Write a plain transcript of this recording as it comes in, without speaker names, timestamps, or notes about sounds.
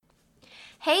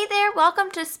Hey there, welcome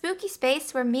to Spooky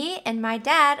Space, where me and my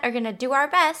dad are gonna do our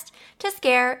best to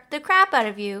scare the crap out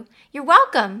of you. You're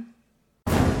welcome!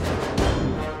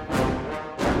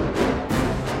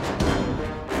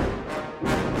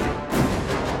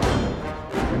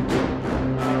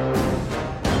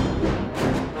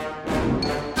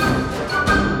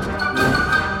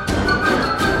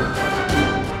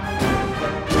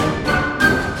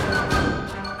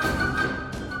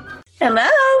 Hello.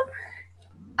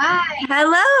 Hi.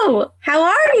 Hello. How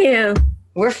are you?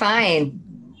 We're fine.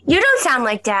 You don't sound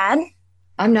like Dad.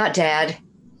 I'm not Dad.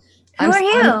 Who are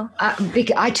you?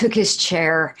 I took his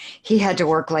chair. He had to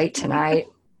work late tonight.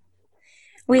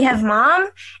 We have Mom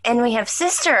and we have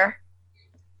Sister.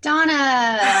 Donna.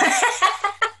 I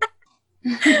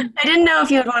didn't know if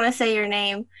you would want to say your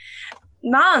name.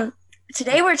 Mom,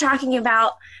 today we're talking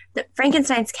about the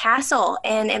Frankenstein's castle,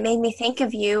 and it made me think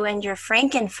of you and your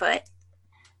Frankenfoot.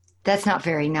 That's not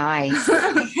very nice.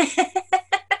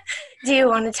 Do you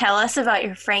want to tell us about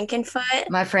your Frankenfoot?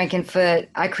 My Frankenfoot,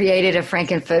 I created a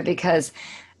Frankenfoot because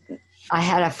I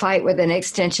had a fight with an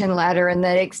extension ladder and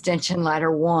that extension ladder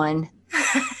won.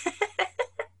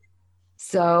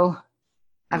 So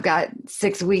I've got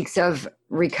 6 weeks of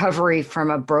recovery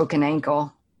from a broken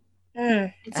ankle.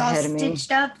 It's all ahead of me.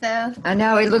 stitched up, though. I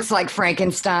know, it looks like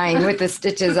Frankenstein with the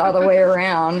stitches all the way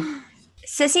around.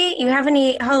 Sissy, you have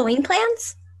any Halloween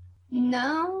plans?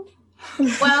 No.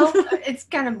 Well, it's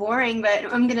kind of boring, but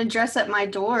I'm going to dress up my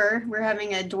door. We're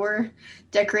having a door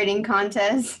decorating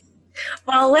contest.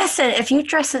 Well, listen, if you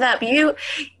dress it up, you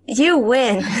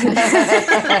win.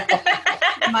 It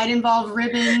might involve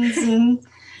ribbons and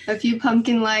a few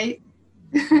pumpkin lights.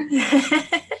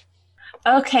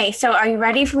 Okay, so are you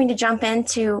ready for me to jump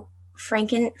into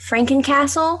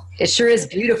Frankencastle? It sure is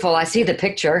beautiful. I see the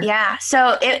picture. Yeah,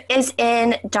 so it is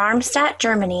in Darmstadt,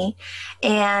 Germany,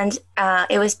 and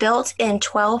it was built in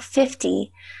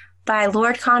 1250 by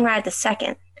Lord Conrad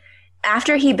II.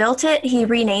 After he built it, he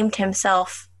renamed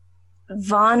himself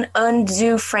von und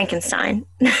zu Frankenstein.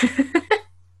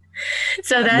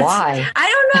 So that's Why? I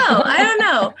don't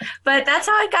know. But that's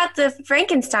how I got the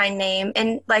Frankenstein name.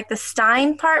 And like the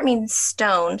Stein part means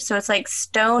stone. So it's like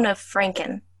stone of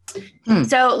Franken.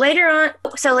 So later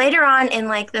on in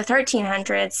like the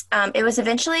 1300s, it was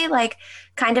eventually like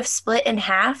kind of split in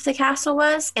half, the castle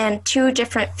was, and two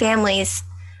different families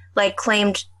like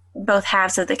claimed both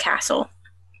halves of the castle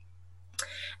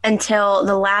until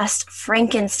the last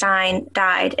Frankenstein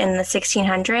died in the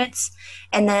 1600s.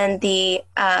 And then the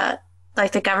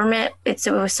government, it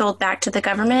was sold back to the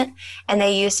government, and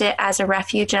they used it as a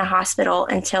refuge and a hospital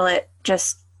until it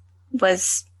just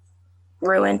was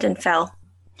ruined and fell.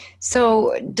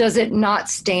 So does it not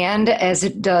stand as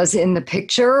it does in the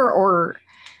picture, or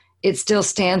it still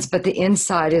stands but the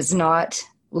inside is not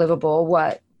livable?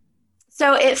 What?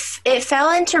 So it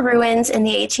fell into ruins in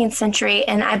the 18th century,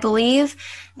 and I believe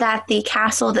that the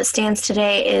castle that stands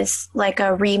today is like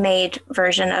a remade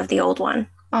version of the old one.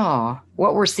 Oh,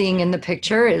 what we're seeing in the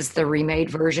picture is the remade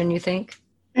version, you think?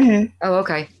 Mm-hmm. Oh,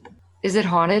 okay. Is it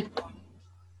haunted?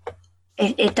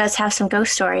 It does have some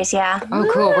ghost stories, yeah. Oh,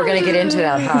 cool. We're going to get into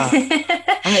that, huh?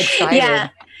 I'm excited. Yeah.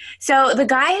 So the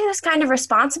guy who's kind of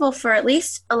responsible for at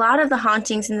least a lot of the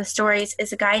hauntings in the stories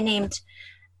is a guy named,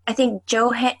 I think,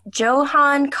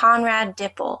 Johann Conrad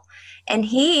Dippel. And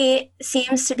he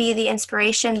seems to be the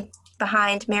inspiration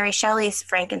behind Mary Shelley's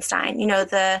Frankenstein. You know,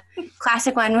 the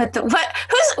classic one with the,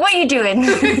 what are you doing?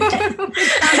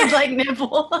 Sounded like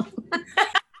nipple.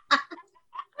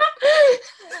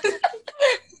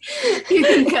 You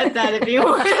can cut that if you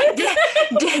want.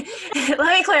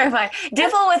 Let me clarify.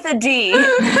 Dipple with a D.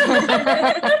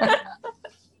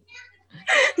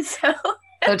 So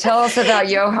tell us about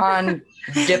Johann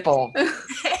Dippel.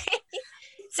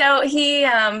 So he,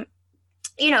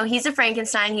 he's a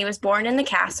Frankenstein. He was born in the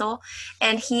castle,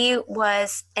 and he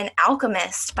was an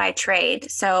alchemist by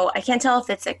trade. So I can't tell if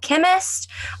it's a chemist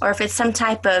or if it's some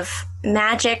type of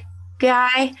magic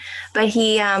guy, but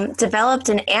he developed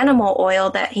an animal oil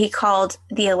that he called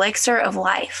the elixir of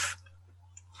life.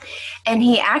 And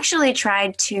he actually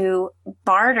tried to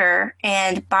barter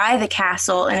and buy the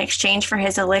castle in exchange for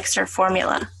his elixir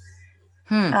formula.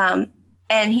 And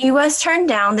he was turned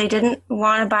down. They didn't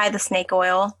want to buy the snake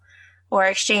oil or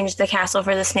exchange the castle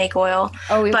for the snake oil.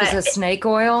 Oh, it was a snake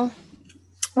oil?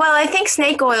 Well, I think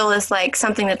snake oil is like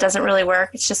something that doesn't really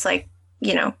work. It's just like,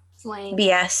 Slang.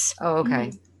 BS. Oh,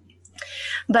 okay.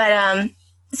 But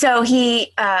so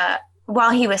he, while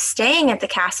he was staying at the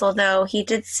castle, though, he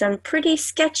did some pretty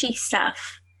sketchy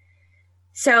stuff.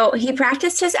 So he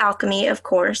practiced his alchemy, of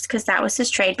course, because that was his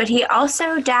trade, but he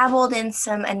also dabbled in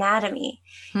some anatomy.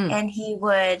 And he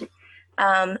would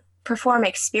perform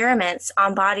experiments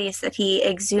on bodies that he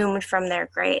exhumed from their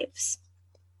graves.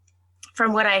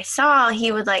 From what I saw,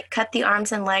 he would like cut the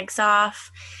arms and legs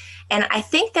off. And I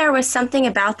think there was something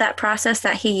about that process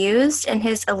that he used in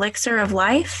his elixir of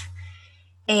life.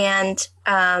 And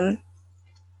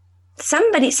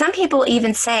some people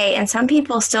even say, and some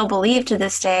people still believe to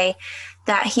this day,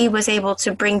 that he was able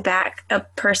to bring back a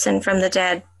person from the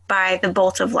dead by the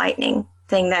bolt of lightning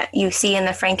thing that you see in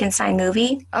the Frankenstein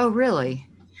movie. Oh, really?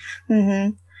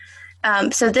 Mm-hmm.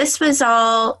 So this was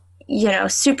all, the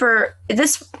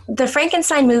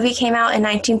Frankenstein movie came out in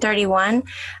 1931,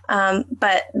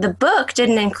 but the book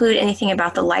didn't include anything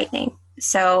about the lightning.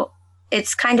 So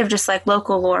it's kind of just like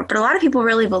local lore, but a lot of people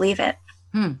really believe it.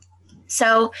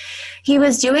 So he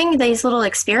was doing these little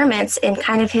experiments in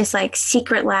kind of his like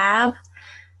secret lab.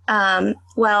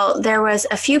 Well, there was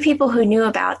a few people who knew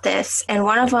about this, and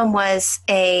one of them was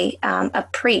a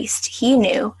priest he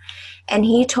knew, and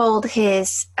he told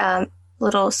his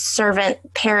little servant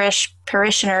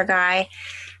parishioner guy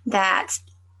that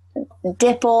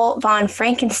Dipple von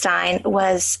Frankenstein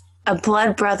was a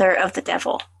blood brother of the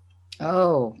devil.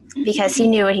 Oh. Because he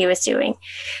knew what he was doing.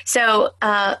 So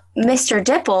Mr.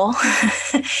 Dipple,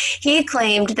 he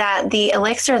claimed that the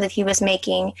elixir that he was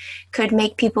making could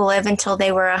make people live until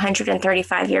they were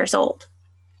 135 years old.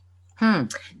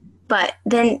 But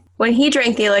then when he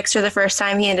drank the elixir the first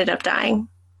time, he ended up dying.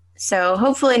 So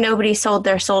hopefully nobody sold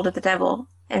their soul to the devil,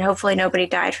 and hopefully nobody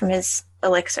died from his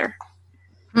elixir.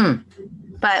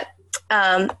 But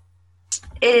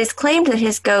it is claimed that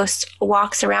his ghost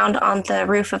walks around on the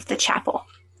roof of the chapel.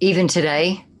 Even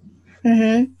today?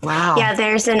 Mm-hmm. Wow. Yeah,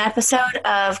 there's an episode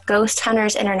of Ghost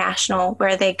Hunters International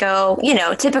where they go,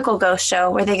 typical ghost show,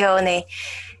 where they go and they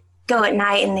go at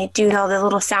night and they do all the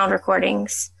little sound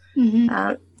recordings.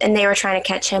 And they were trying to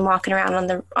catch him walking around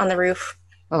on the roof.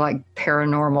 Or like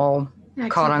paranormal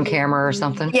caught on camera or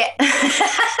something? Yeah.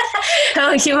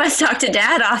 Oh, you must talk to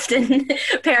Dad often.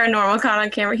 Paranormal caught on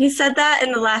camera. He said that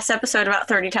in the last episode about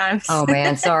 30 times. Oh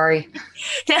man, sorry.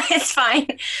 No, it's fine.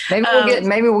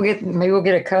 Maybe we'll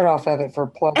get a cut off of it for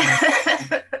plugging.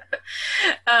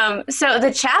 So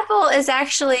the chapel is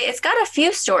it's got a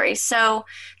few stories. So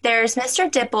there's Mr.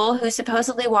 Dipple, who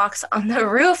supposedly walks on the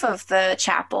roof of the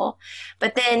chapel,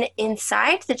 but then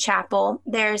inside the chapel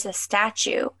there's a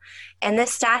statue, and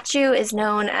this statue is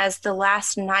known as the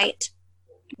last knight,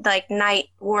 like knight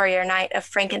warrior, knight of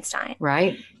Frankenstein.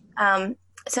 Right.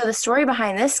 So the story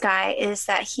behind this guy is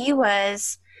that he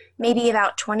was maybe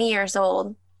about 20 years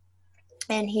old,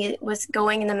 and he was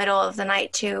going in the middle of the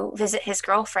night to visit his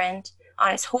girlfriend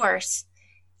on his horse.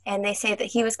 And they say that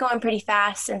he was going pretty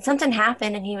fast, and something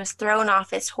happened, and he was thrown off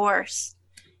his horse,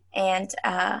 and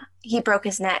he broke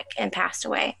his neck and passed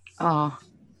away. Oh.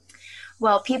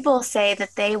 Well, people say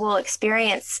that they will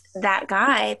experience that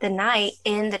guy, the knight,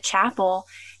 in the chapel,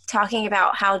 talking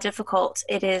about how difficult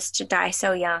it is to die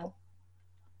so young.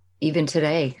 Even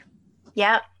today?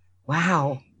 Yep.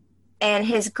 Wow. And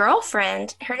his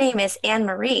girlfriend, her name is Anne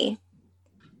Marie.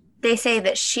 They say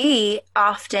that she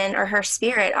often, or her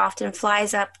spirit often,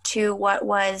 flies up to what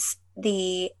was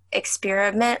the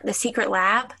experiment, the secret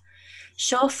lab.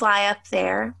 She'll fly up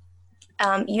there.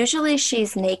 Usually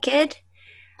she's naked,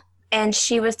 and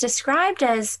she was described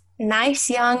as nice,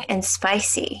 young, and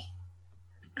spicy.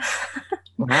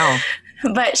 Wow.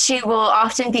 But she will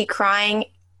often be crying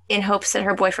in hopes that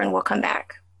her boyfriend will come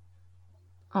back.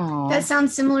 Aww. That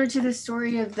sounds similar to the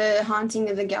story of the haunting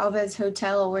of the Galvez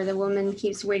Hotel, where the woman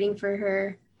keeps waiting for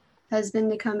her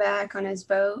husband to come back on his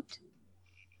boat.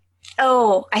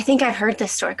 Oh, I think I've heard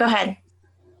this story. Go ahead.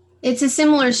 It's a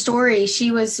similar story.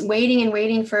 She was waiting and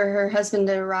waiting for her husband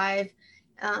to arrive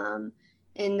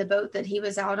in the boat that he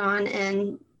was out on,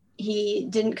 and he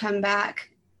didn't come back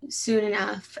soon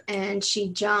enough, and she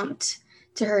jumped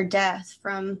to her death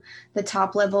from the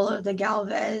top level of the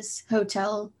Galvez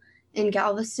Hotel in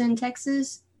Galveston,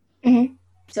 Texas. Mm-hmm.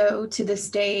 So to this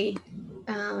day,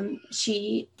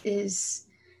 she is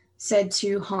said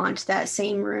to haunt that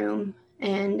same room,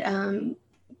 and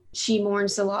she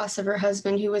mourns the loss of her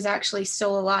husband, who was actually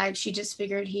still alive. She just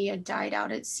figured he had died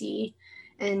out at sea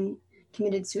and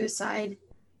committed suicide.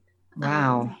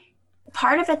 Wow.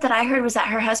 Part of it that I heard was that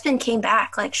her husband came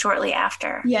back like shortly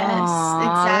after. Yes, Aww,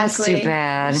 exactly. That's too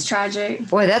bad. It's tragic.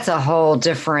 Boy, that's a whole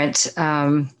different,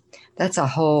 that's a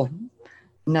whole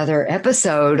another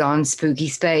episode on Spooky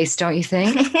Space, don't you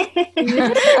think?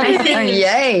 I think.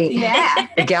 Yay. Yeah.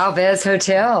 The Galvez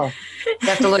Hotel. You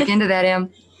have to look into that,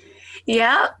 Em.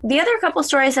 Yeah. The other couple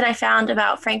stories that I found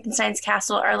about Frankenstein's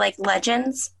castle are like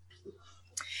legends.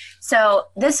 So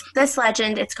this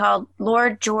legend, it's called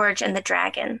Lord George and the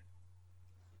Dragon.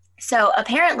 So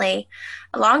apparently,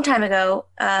 a long time ago,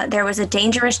 there was a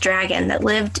dangerous dragon that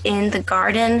lived in the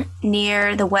garden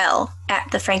near the well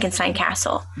at the Frankenstein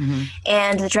castle. Mm-hmm.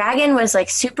 And the dragon was like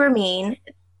super mean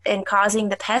and causing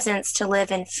the peasants to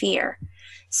live in fear.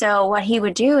 So what he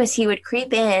would do is he would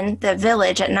creep in the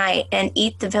village at night and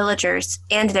eat the villagers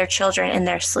and their children in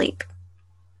their sleep.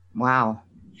 Wow.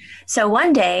 So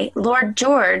one day, Lord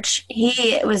George,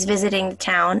 he was visiting the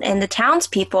town, and the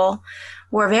townspeople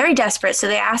were very desperate, so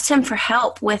they asked him for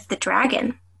help with the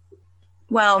dragon.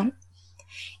 Well,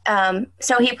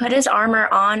 so he put his armor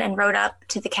on and rode up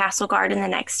to the castle garden the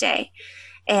next day.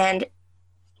 And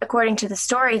according to the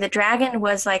story, the dragon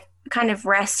was like kind of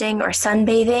resting or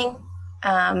sunbathing,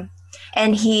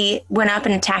 and he went up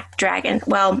and attacked the dragon.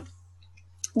 Well,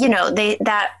 you know,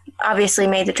 that obviously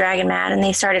made the dragon mad, and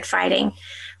they started fighting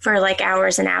for like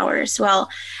hours and hours. Well,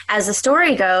 as the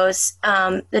story goes,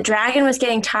 the dragon was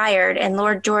getting tired, and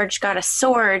Lord George got a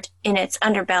sword in its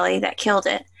underbelly that killed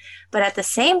it. But at the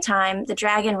same time, the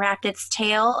dragon wrapped its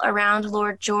tail around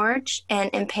Lord George and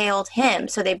impaled him,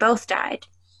 so they both died.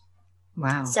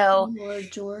 Wow. So,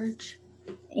 Lord George.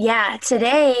 yeah,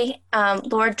 today,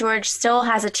 Lord George still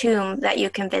has a tomb that you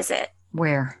can visit.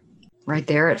 Where? Right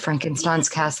there at Frankenstein's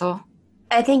castle?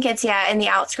 I think it's, in the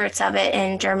outskirts of it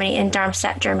in Germany, in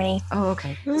Darmstadt, Germany. Oh,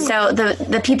 okay. So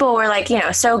the people were like,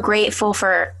 so grateful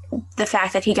for the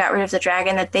fact that he got rid of the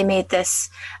dragon that they made this,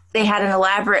 they had an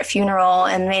elaborate funeral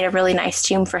and made a really nice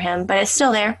tomb for him, but it's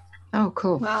still there. Oh,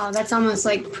 cool. Wow, that's almost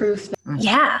like proof.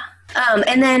 Yeah.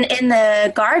 And then in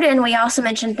the garden, we also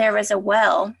mentioned there was a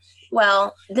well.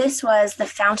 Well, this was the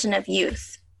Fountain of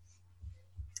Youth.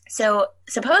 So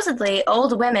supposedly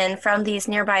old women from these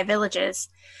nearby villages,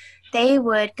 they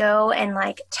would go and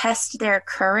like test their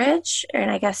courage and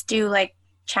I guess do like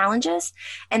challenges.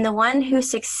 And the one who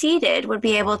succeeded would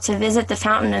be able to visit the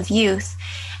Fountain of Youth,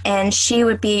 and she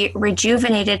would be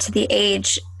rejuvenated to the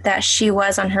age that she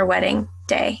was on her wedding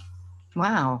day.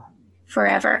 Wow.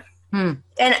 Forever. Hmm.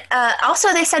 And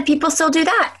also they said people still do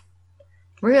that.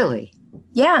 Really?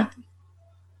 Yeah.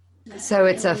 So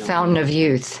it's a fountain of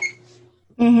youth.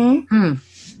 Mm-hmm. Hmm.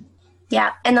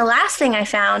 Yeah. And the last thing I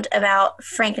found about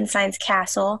Frankenstein's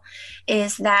castle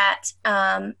is that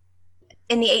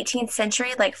in the 18th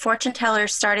century, like fortune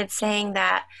tellers started saying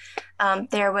that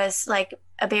there was like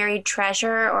a buried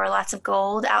treasure or lots of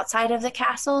gold outside of the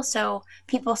castle. So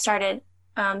people started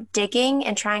digging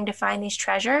and trying to find these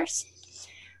treasures.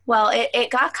 Well,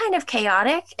 it got kind of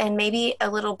chaotic and maybe a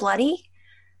little bloody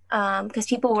because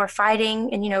people were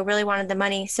fighting and, really wanted the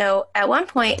money. So at one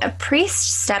point, a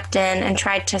priest stepped in and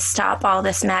tried to stop all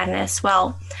this madness.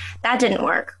 Well, that didn't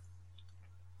work.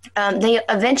 They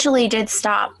eventually did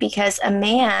stop because a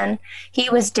man, he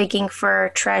was digging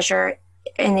for treasure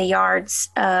in the yards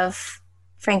of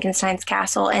Frankenstein's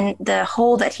castle, and the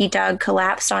hole that he dug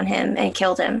collapsed on him and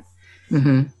killed him.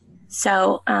 Mm-hmm.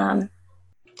 So,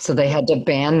 so they had to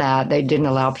ban that. They didn't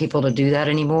allow people to do that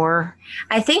anymore.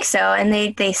 I think so, and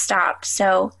they stopped.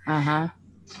 So,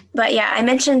 But yeah, I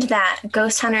mentioned that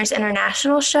Ghost Hunters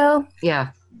International show.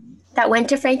 Yeah. That went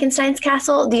to Frankenstein's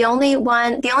castle. The only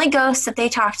ghost that they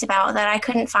talked about that I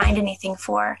couldn't find anything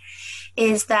for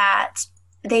is that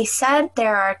they said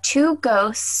there are two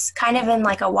ghosts kind of in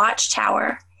like a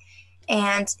watchtower.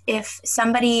 And if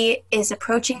somebody is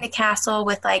approaching the castle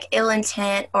with like ill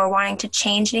intent or wanting to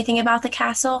change anything about the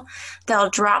castle, they'll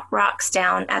drop rocks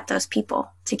down at those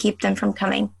people to keep them from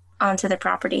coming onto the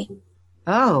property.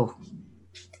 Oh,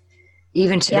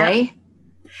 even today?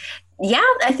 Yeah,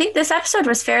 I think this episode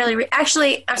was fairly...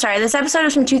 Actually, I'm sorry, this episode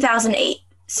was from 2008.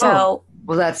 So... Oh,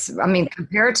 well,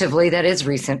 comparatively, that is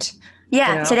recent.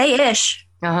 Yeah, today-ish.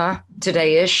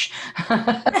 Today-ish.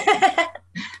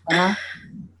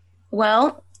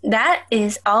 Well, that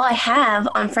is all I have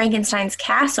on Frankenstein's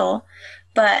castle,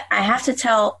 but I have to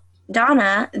tell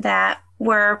Donna that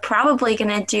we're probably going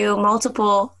to do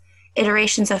multiple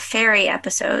iterations of fairy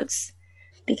episodes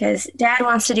because Dad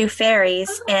wants to do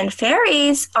fairies, and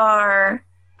fairies are...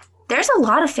 There's a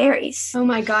lot of fairies. Oh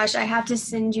my gosh, I have to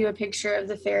send you a picture of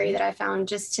the fairy that I found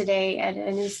just today at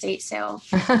an estate sale.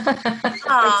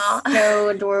 Aww. It's so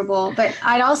adorable. But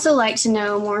I'd also like to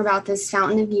know more about this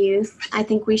Fountain of Youth. I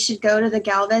think we should go to the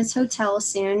Galvez Hotel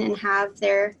soon and have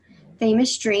their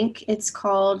famous drink. It's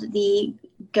called the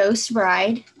Ghost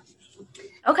Bride.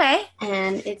 Okay.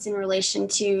 And it's in relation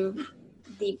to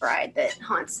the bride that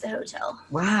haunts the hotel.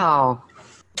 Wow.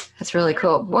 That's really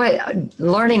cool. Boy,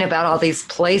 learning about all these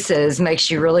places makes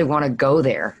you really want to go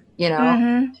there,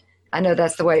 Mm-hmm. I know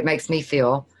that's the way it makes me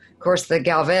feel. Of course, the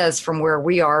Galvez from where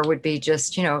we are would be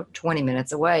just, 20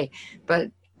 minutes away.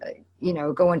 But,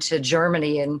 going to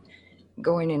Germany and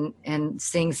going in and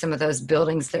seeing some of those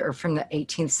buildings that are from the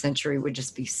 18th century would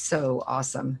just be so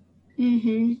awesome.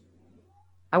 Mm-hmm.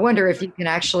 I wonder if you can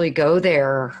actually go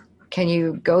there. Can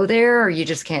you go there, or you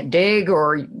just can't dig,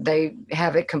 or they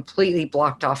have it completely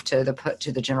blocked off to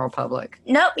the general public?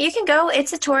 Nope, you can go.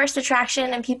 It's a tourist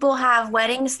attraction, and people have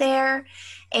weddings there,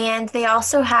 and they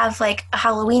also have like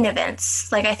Halloween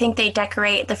events. Like I think they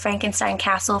decorate the Frankenstein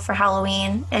castle for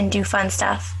Halloween and do fun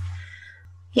stuff.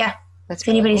 Yeah, That's if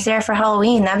anybody's cool. there for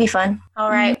Halloween, that'd be fun. All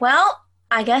right, well,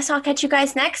 I guess I'll catch you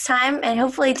guys next time, and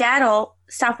hopefully Dad will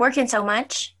stop working so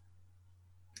much.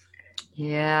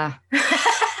 Yeah.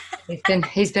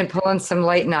 He's been pulling some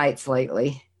late nights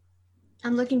lately.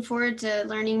 I'm looking forward to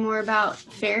learning more about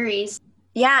fairies.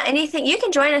 Yeah, anything. You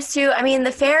can join us too. I mean,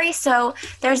 the fairies, so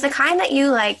there's the kind that you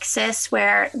like, sis,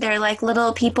 where they're like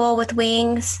little people with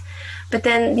wings. But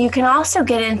then you can also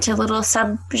get into little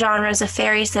subgenres of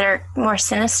fairies that are more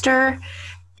sinister.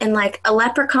 And like a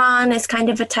leprechaun is kind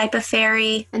of a type of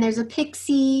fairy. And there's a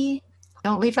pixie.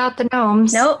 Don't leave out the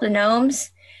gnomes. Nope, the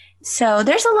gnomes. So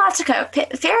there's a lot to go.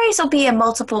 Fairies will be a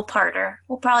multiple parter.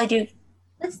 We'll probably do.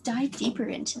 Let's dive deeper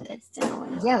into this.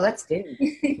 Yeah, let's do.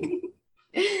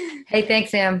 Hey,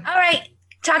 thanks, Sam. All right.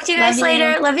 Talk to you guys Love you.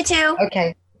 later. Love you too.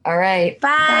 Okay. All right.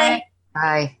 Bye.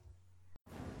 Bye.